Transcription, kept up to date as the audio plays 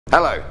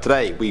Hello,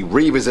 today we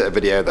revisit a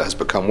video that has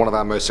become one of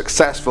our most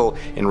successful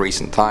in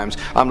recent times.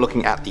 I'm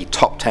looking at the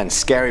top 10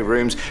 scary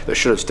rooms that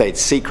should have stayed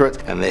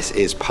secret, and this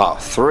is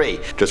part 3.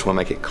 Just want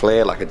to make it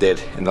clear, like I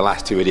did in the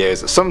last two videos,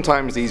 that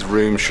sometimes these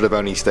rooms should have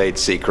only stayed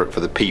secret for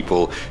the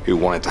people who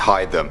wanted to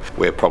hide them.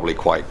 We're probably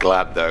quite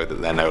glad though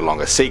that they're no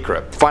longer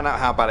secret. To find out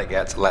how bad it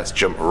gets, let's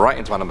jump right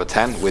into our number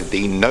 10 with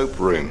the Nope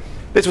room.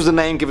 This was a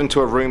name given to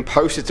a room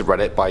posted to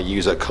Reddit by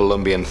user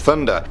Colombian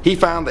Thunder. He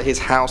found that his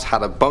house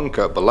had a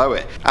bunker below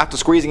it. After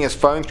squeezing his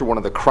phone through one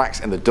of the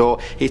cracks in the door,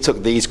 he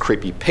took these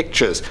creepy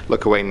pictures.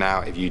 Look away now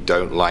if you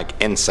don't like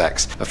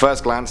insects. At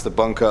first glance, the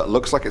bunker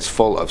looks like it's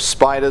full of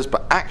spiders,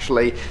 but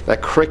actually they're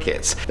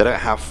crickets. They don't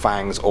have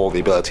fangs or the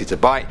ability to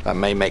bite. That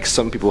may make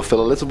some people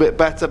feel a little bit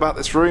better about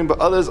this room, but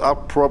others are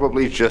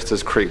probably just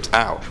as creeped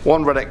out.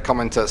 One Reddit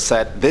commenter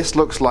said, "This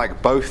looks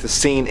like both the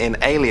scene in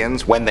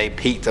Aliens when they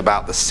peeked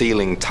about the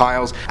ceiling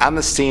tiles and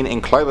the scene in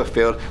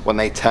Cloverfield when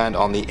they turned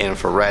on the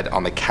infrared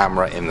on the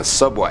camera in the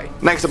subway."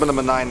 Next up at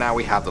number 9 now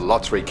we have the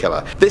lottery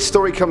killer. This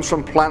story comes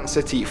from Plant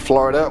City,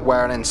 Florida,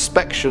 where an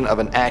inspection of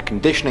an air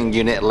conditioning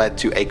unit led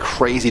to a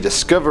crazy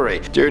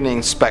discovery. During the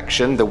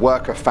inspection, the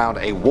worker found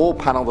a wall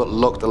panel that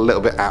looked a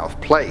little bit out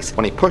of place.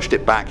 When he pushed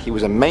it back, he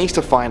was amazed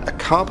to find a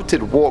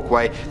carpeted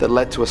walkway that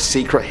led to a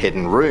secret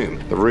hidden room.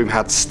 The room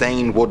had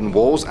stained wooden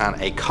walls and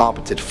a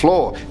carpeted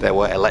floor. There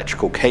were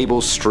electrical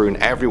cables strewn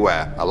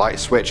everywhere, a light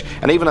switch,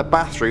 and even a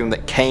bathroom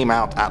that came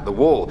out at the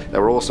wall. There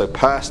were also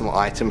personal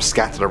items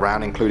scattered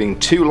around, including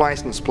 2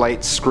 license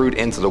plates screwed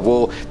into the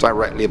wall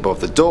directly above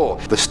the door.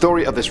 The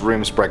story of this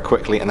room spread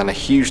quickly, and then a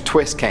huge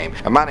twist came.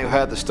 A man who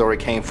heard the story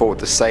came forward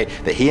to say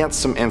that he had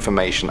some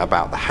information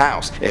about the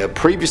house. It had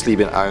previously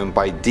been owned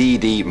by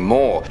Dee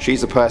Moore. She's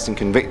the person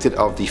convicted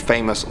of the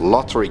famous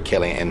lottery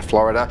killing in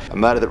Florida, a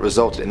murder that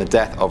resulted in the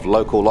death of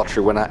local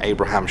lottery winner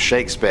Abraham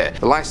Shakespeare.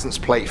 The license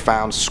plate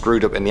found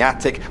screwed up in the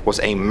attic was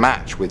a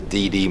match with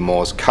Dee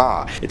Moore's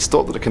car. It's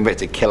thought that a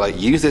convicted killer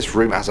used this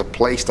room as a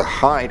place to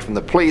hide from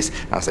the police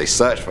as they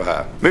searched for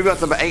her. Moving on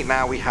to number 8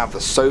 now, we have the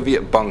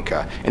Soviet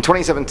bunker. In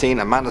 2017,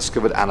 a man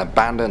discovered an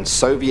abandoned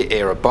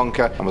Soviet-era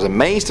bunker and was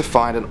amazed to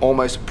find an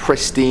almost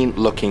pristine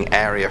looking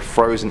area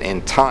frozen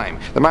in time.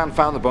 The man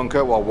found the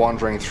bunker while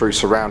wandering through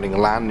surrounding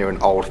land near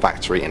an old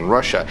factory in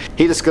Russia.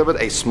 He discovered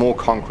a small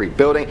concrete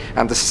building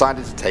and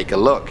decided to take a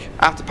look.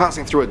 After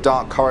passing through a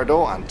dark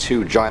corridor and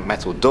 2 giant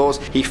metal doors,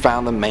 he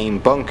found the main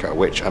bunker,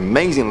 which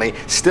amazingly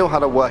still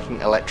had a working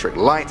electric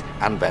light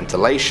and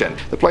ventilation.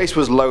 The place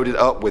was loaded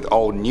up with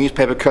old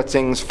newspaper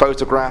cuttings,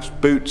 photographs,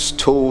 boots,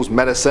 tools,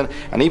 medicine,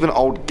 and even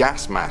old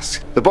gas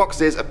masks. The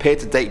boxes appear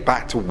to date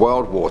back to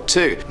World War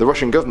II. The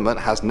Russian government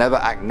has never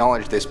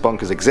acknowledged this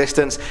bunker's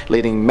existence,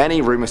 leading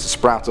many rumors to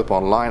sprout up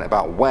online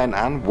about when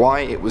and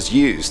why it was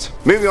used.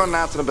 Moving on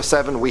now to number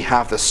 7, we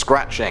have the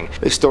scratching.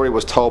 This story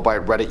was told by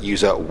Reddit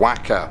user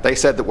Whacker. They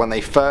said that when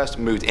they first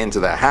moved into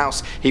their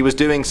house, he was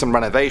doing some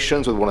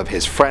renovations with one of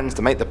his friends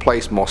to make the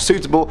place more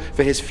suitable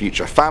for his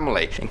future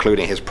family,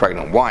 including his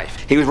pregnant wife.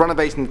 He was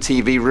renovating the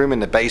TV room in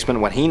the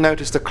basement when he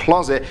noticed a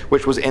closet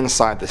which was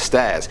inside the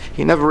stairs.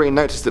 He never really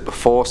noticed it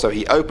before, so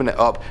he opened it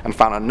up and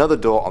found another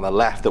door on the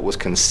left that was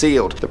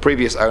concealed. The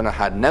previous owner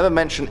had never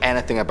mentioned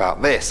anything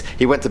about this.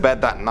 He went to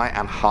bed that night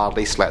and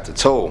hardly slept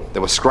at all.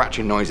 There were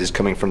scratching noises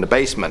coming from the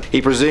basement.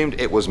 He presumed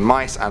it was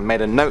mice and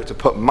made a note to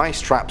put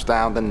mice traps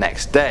down the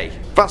next day.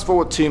 Fast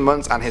forward 2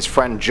 months and his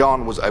friend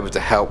John was over to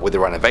help with the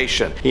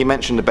renovation. He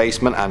mentioned the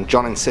basement and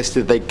John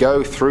insisted they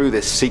go through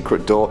this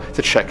secret door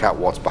to check out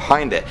what's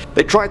behind it.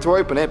 They tried to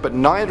open it, but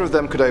neither of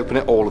them could open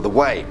it all of the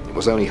way. It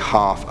was only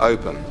half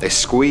open. They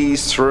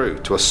squeezed through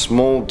to a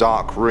small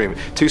dark room,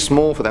 too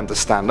small for them to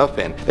stand up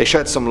in. They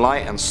shed some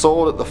light and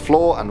saw that the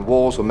floor and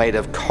walls were made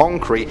of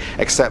concrete,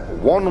 except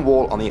one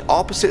wall on the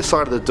opposite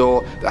side of the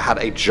door that had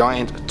a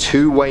giant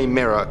 2-way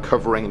mirror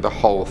covering the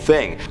whole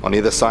thing. On the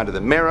other side of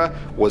the mirror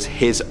was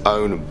his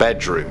own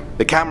bedroom.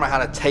 The camera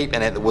had a tape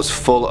in it that was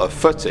full of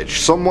footage.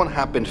 Someone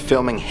had been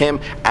filming him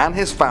and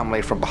his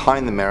family from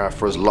behind the mirror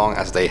for as long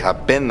as they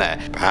had been there.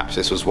 Perhaps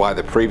this was why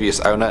the previous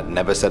owner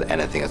never said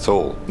anything at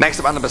all. Next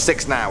up at number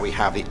 6 now, we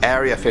have the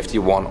Area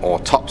 51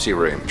 autopsy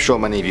room. I'm sure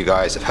many of you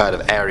guys have heard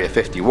of Area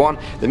 51,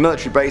 the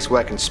military base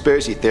where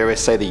conspiracy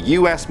theorists say the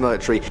US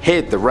military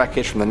hid the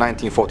wreckage from the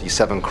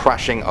 1947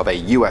 crashing of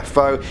a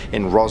UFO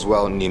in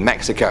Roswell, New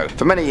Mexico.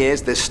 For many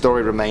years this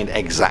story remained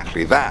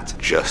exactly that,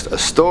 just a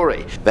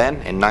story. Then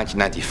in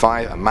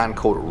 1995, a man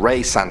called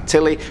Ray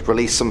Santilli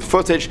released some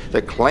footage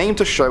that claimed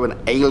to show an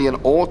alien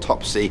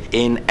autopsy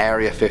in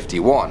Area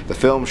 51. The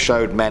film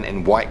showed men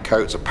in white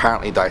coats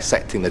apparently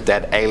dissecting the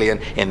dead alien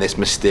in this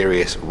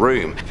mysterious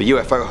room. For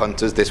UFO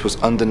hunters, this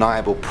was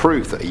undeniable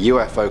proof that a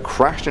UFO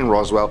crashed in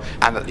Roswell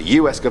and that the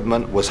US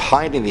government was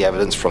hiding the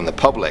evidence from the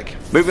public.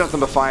 Moving on to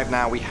number 5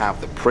 now, we have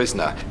The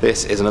Prisoner.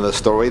 This is another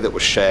story that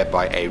was shared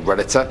by a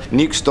Redditor.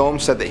 Nuke Storm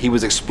said that he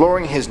was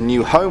exploring his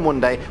new home one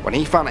day when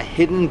he found a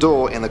hidden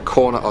door in the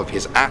corner of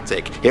his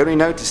attic. He only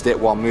noticed it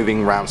while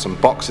moving around some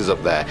boxes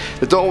up there.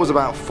 The door was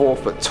about 4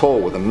 foot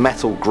tall with a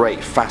metal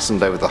grate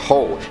fastened over the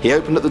hole. He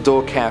opened up the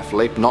door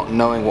carefully, not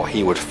knowing what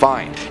he would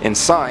find.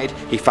 Inside,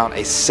 he found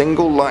a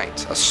single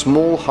light, a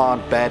small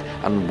hard bed,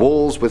 and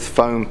walls with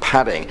foam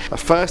padding. At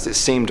first it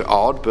seemed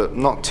odd, but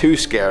not too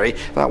scary.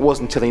 That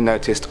wasn't until he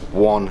noticed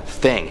one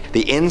thing.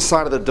 The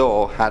inside of the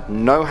door had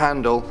no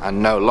handle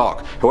and no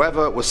lock.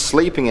 Whoever was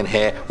sleeping in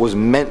here was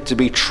meant to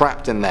be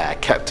trapped in there,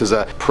 kept as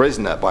a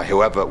prisoner by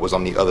whoever was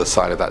on the other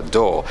side of that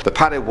door. The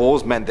padded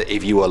walls meant that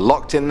if you were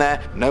locked in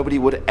there, nobody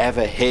would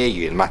ever hear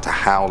you, no matter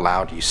how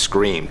loud you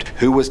screamed.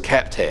 Who was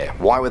kept here?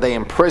 Why were they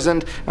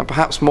imprisoned? And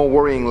perhaps more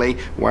worryingly,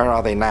 where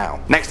are they now?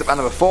 Next up at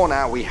number 4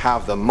 now, we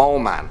have the Mole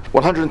Man.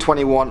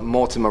 121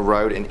 Mortimer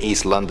Road in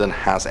East London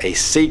has a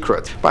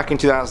secret. Back in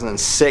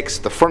 2006,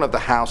 the front of the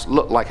house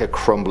looked like a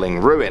crumbling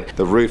ruin.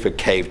 The roof had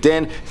caved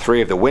in,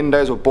 3 of the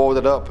windows were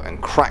boarded up,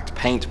 and cracked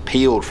paint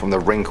peeled from the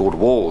wrinkled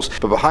walls.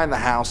 But behind the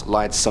house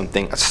lied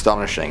something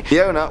astonishing.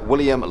 The owner,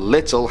 William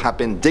Little, had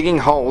been digging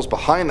holes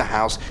behind the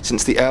house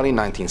since the early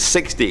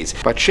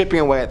 1960s. By chipping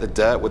away at the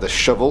dirt with a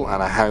shovel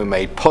and a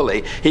homemade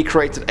pulley, he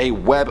created a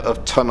web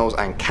of tunnels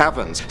and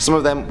caverns. Some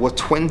of them were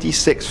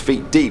 26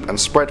 feet deep and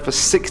spread for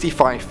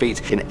 65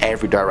 feet in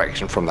every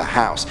direction from the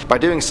house. By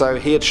doing so,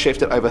 he had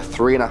shifted over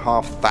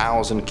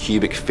 3,500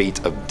 cubic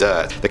feet of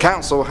dirt. The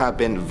council had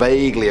been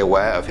vaguely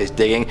aware of his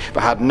digging,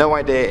 but had no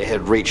idea it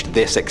had reached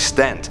this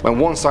extent. When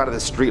one side of the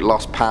street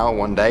lost power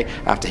one day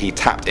after he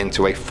tapped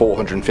into a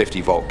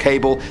 450 volt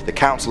cable, the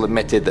council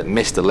admitted that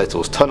Mr.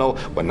 Little's tunnel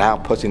were now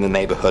putting the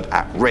neighbourhood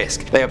at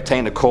risk. They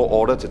obtained a court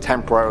order to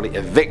temporarily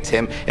evict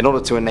him in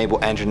order to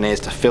enable engineers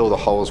to fill the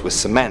holes with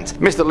cement.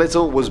 Mr.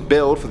 Little was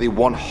billed for the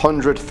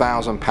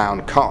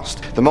 £100,000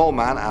 cost. The Mole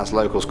Man, as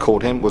locals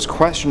called him, was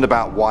questioned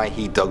about why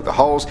he dug the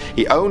holes.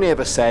 He only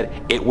ever said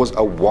it was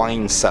a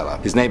wine cellar.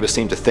 His neighbours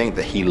seemed to think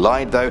that he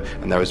lied though,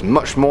 and there is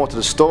much more to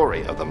the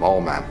story of the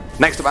Mole Man.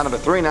 Next up at number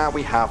 3 now,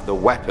 we have the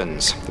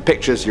weapons. The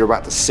pictures you're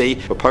about to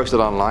see were posted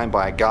online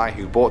by a guy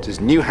who bought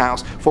his new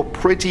house for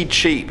pretty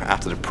cheap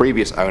after the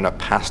previous owner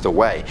passed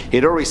away. He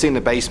had already seen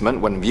the basement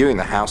when viewing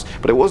the house,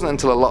 but it wasn't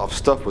until a lot of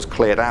stuff was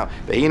cleared out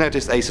that he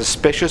noticed a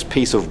suspicious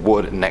piece of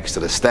wood next to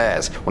the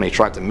stairs. When he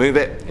tried to move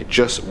it, it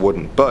just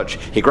wouldn't budge.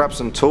 He grabbed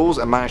some tools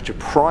and managed to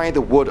pry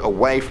the wood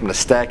away from the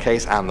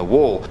staircase and the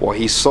wall. What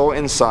he saw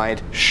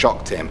inside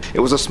shocked him. It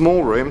was a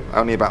small room,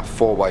 only about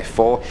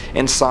 4x4.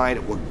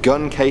 Inside were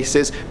gun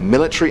cases,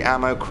 military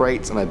ammo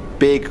crates, and a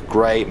big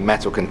grey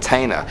metal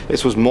container.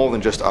 This was more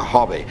than just a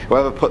hobby.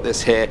 Whoever put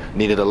this here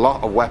needed a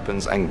lot of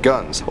weapons and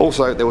guns.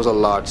 Also, there was a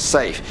large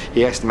safe.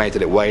 He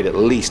estimated it weighed at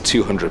least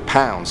 200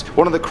 pounds.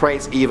 One of the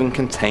crates even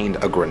contained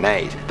a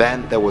grenade.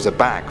 Then there was a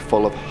bag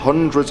full of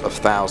hundreds of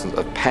thousands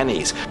of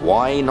pennies.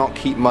 Why not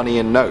keep money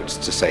in notes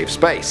to save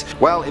space?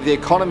 Well, if the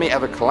economy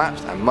ever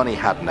collapsed and money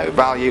had no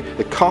value,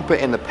 the copper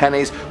in the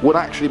pennies would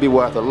actually be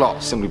worth a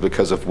lot simply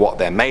because of what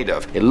they're made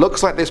of. It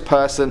looks like this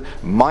person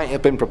might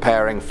have been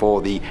preparing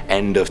for the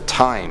end of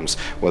times.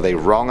 Were they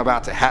wrong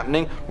about it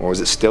happening, or is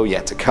it still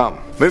yet to come?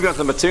 Moving on to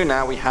number 2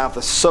 now, we have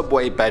the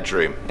subway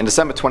bedroom. In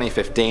December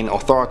 2015,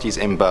 authorities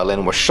in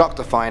Berlin were shocked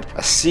to find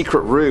a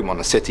secret room on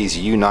the city's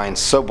U9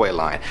 subway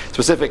line,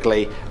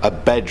 specifically a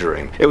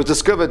bedroom. It was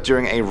discovered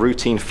during a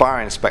routine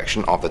fire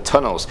inspection of the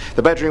tunnels.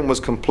 The bedroom was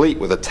complete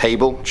with a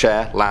table,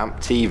 chair, lamp,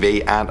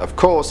 TV, and of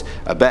course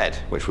a bed,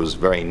 which was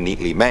very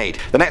neatly made.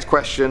 The next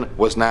question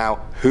was now,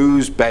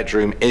 whose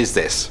bedroom is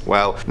this?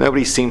 Well,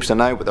 nobody seems to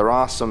know, but there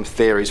are some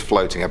theories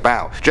floating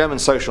about. German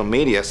social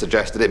media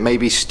suggested it may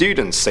be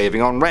students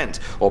saving on rent,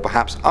 or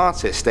perhaps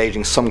artists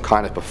staging some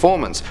kind of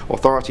performance.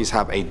 Authorities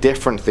have a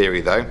different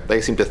theory though. They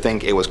seem to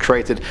think it was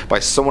created by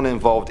someone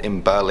involved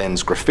in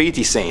Berlin's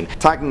graffiti scene.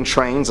 Tagging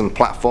trains and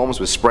platforms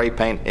with spray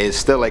paint is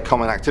still a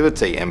common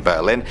activity in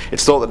Berlin.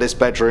 It's thought that this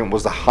bedroom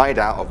was the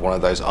hideout of one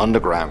of those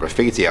underground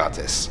graffiti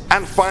artists.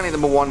 And finally,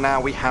 number 1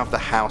 now, we have the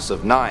House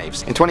of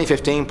Knives. In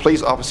 2015,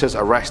 police officers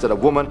arrested a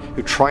woman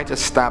who tried to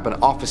stab an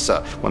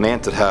officer. When they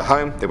entered her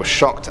home, they were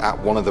shocked at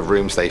one of the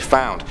rooms they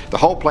found. The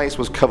whole place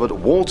was covered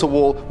wall to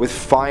wall with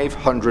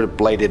 500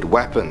 bladed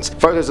weapons.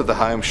 Photos of the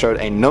home showed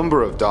a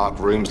number of dark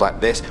rooms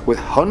like this with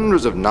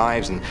hundreds of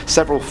knives and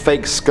several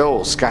fake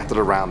skulls scattered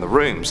around the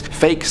rooms.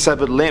 Fake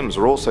severed limbs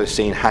were also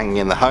seen hanging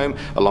in the home,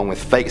 along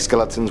with fake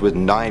skeletons with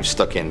knives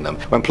stuck in them.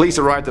 When police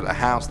arrived at the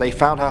house, they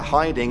found her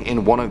hiding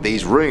in one of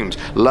these rooms,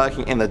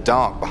 lurking in the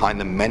dark behind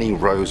the many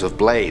rows of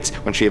blades.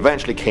 When she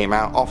eventually came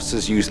out,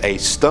 officers used a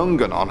stun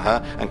gun on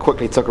her and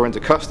quickly took her into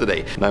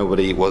custody.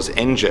 Nobody was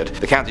injured.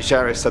 The county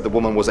sheriff said the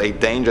woman was a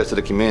danger to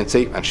the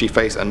community and she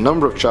faced a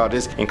number of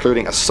charges,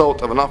 including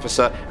assault of an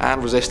officer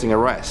and resisting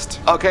arrest.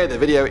 Okay, the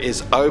video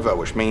is over,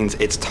 which means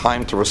it's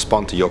time to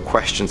respond to your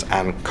questions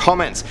and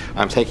comments.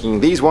 I'm taking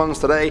these ones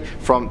today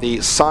from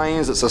the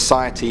Signs That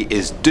Society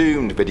Is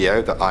Doomed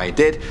video that I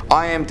did.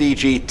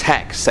 IMDG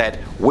Tech said,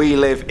 "We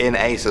live in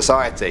a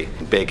society,"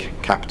 big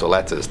capital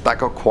letters. That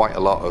got quite a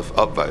lot of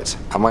upvotes.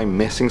 Am I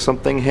missing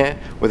something here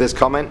with this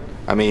comment?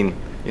 I mean,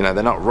 you know,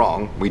 they're not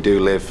wrong. We do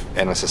live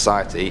in a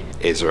society.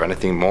 Is there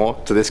anything more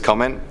to this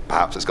comment?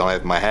 Perhaps it's gone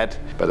over my head,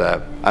 but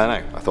I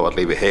don't know. I thought I'd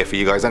leave it here for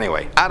you guys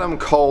anyway. Adam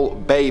Cole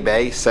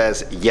Bebe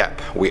says,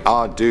 yep, we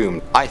are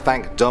doomed. I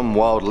thank dumb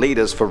world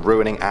leaders for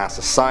ruining our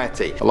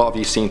society. A lot of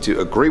you seem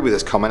to agree with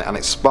this comment, and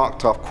it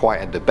sparked off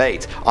quite a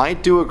debate. I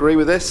do agree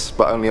with this,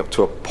 but only up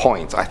to a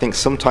point. I think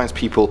sometimes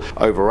people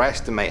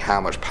overestimate how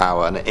much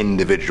power an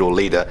individual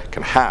leader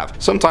can have.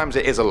 Sometimes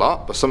it is a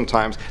lot, but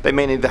sometimes they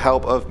may need the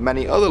help of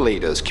many other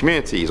leaders,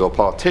 communities, or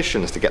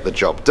politicians to get the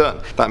job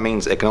done. That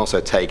means it can also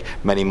take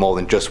many more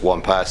than just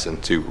one person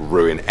to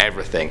ruin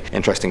everything.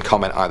 Interesting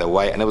comment either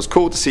way, and it was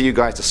cool to see you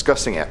guys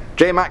discussing it.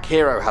 JMac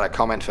Hero had a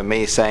comment for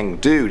me saying,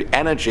 dude,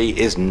 energy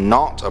is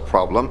not a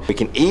problem. We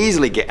can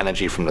easily get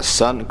energy from the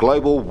sun.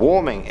 Global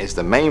warming is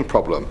the main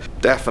problem.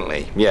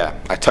 Definitely, yeah,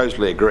 I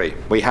totally agree.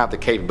 We have the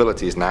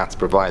capabilities now to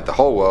provide the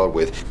whole world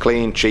with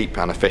clean, cheap,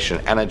 and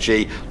efficient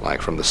energy,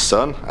 like from the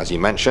sun, as you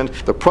mentioned.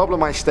 The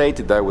problem I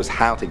stated though was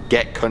how to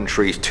get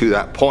countries to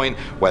that point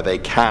where they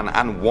can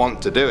and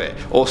want to do it.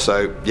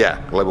 Also,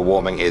 yeah, global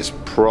warming is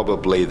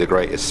probably the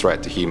greatest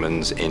threat to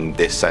humans in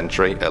this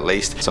century, at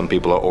least. Some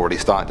people are already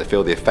starting to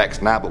feel the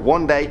effects now, but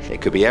one day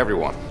it could be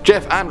everyone.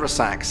 Jeff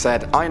Andrasak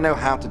said, I know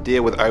how to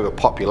deal with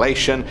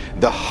overpopulation,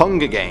 the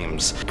Hunger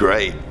Games.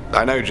 Great.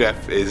 I know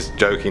Jeff is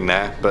joking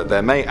there, but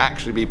there may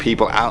actually be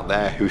people out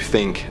there who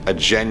think a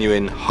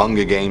genuine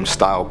Hunger Games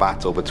style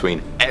battle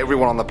between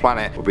everyone on the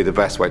planet would be the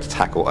best way to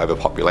tackle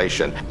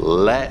overpopulation.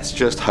 Let's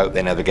just hope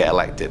they never get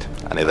elected.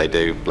 And if they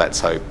do, let's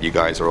hope you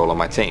guys are all on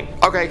my team.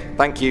 Okay,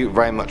 thank you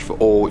very much for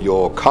all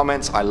your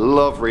comments. I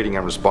love reading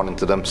and responding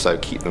to them, so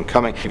keep them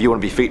coming. If you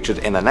want to be featured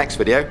in the next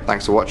video,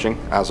 thanks for watching.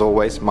 As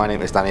always, my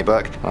name is Danny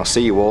Burke, and I'll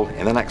see you all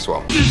in the next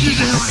one.